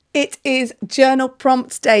It is journal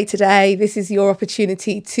prompt day today. This is your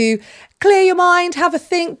opportunity to clear your mind, have a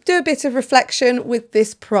think, do a bit of reflection with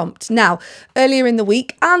this prompt. Now, earlier in the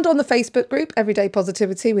week and on the Facebook group, Everyday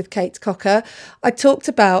Positivity with Kate Cocker, I talked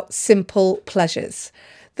about simple pleasures.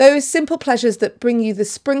 Those simple pleasures that bring you the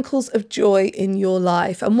sprinkles of joy in your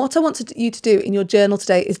life. And what I want you to do in your journal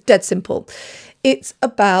today is dead simple. It's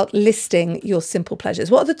about listing your simple pleasures.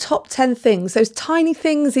 What are the top 10 things, those tiny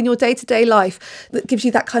things in your day-to-day life that gives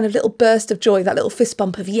you that kind of little burst of joy, that little fist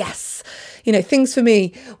bump of yes? You know, things for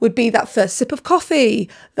me would be that first sip of coffee,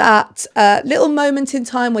 that little moment in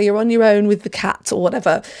time where you're on your own with the cat or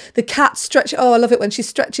whatever. The cat stretch. Oh, I love it when she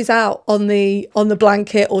stretches out on the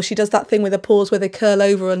blanket, or she does that thing with her paws where they curl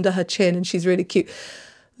over under her chin and she's really cute.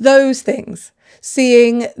 Those things.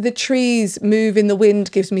 Seeing the trees move in the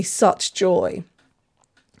wind gives me such joy.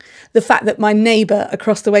 The fact that my neighbour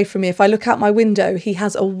across the way from me, if I look out my window, he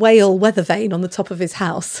has a whale weather vane on the top of his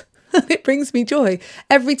house. It brings me joy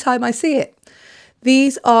every time I see it.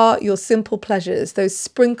 These are your simple pleasures, those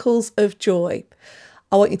sprinkles of joy.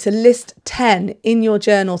 I want you to list 10 in your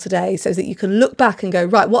journal today so that you can look back and go,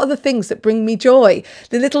 right, what are the things that bring me joy?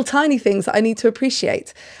 The little tiny things that I need to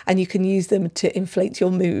appreciate. And you can use them to inflate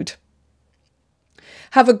your mood.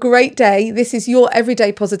 Have a great day. This is your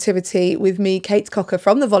Everyday Positivity with me, Kate Cocker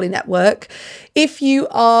from the Volley Network. If you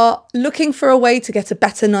are looking for a way to get a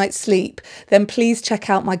better night's sleep, then please check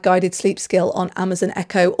out my guided sleep skill on Amazon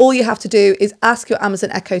Echo. All you have to do is ask your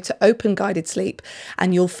Amazon Echo to open guided sleep,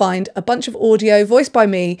 and you'll find a bunch of audio voiced by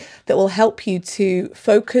me that will help you to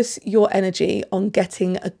focus your energy on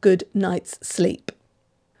getting a good night's sleep.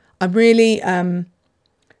 I'm really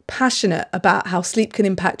passionate about how sleep can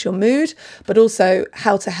impact your mood, but also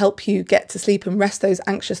how to help you get to sleep and rest those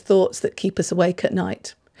anxious thoughts that keep us awake at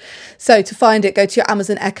night. So to find it, go to your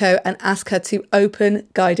Amazon Echo and ask her to open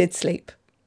guided sleep.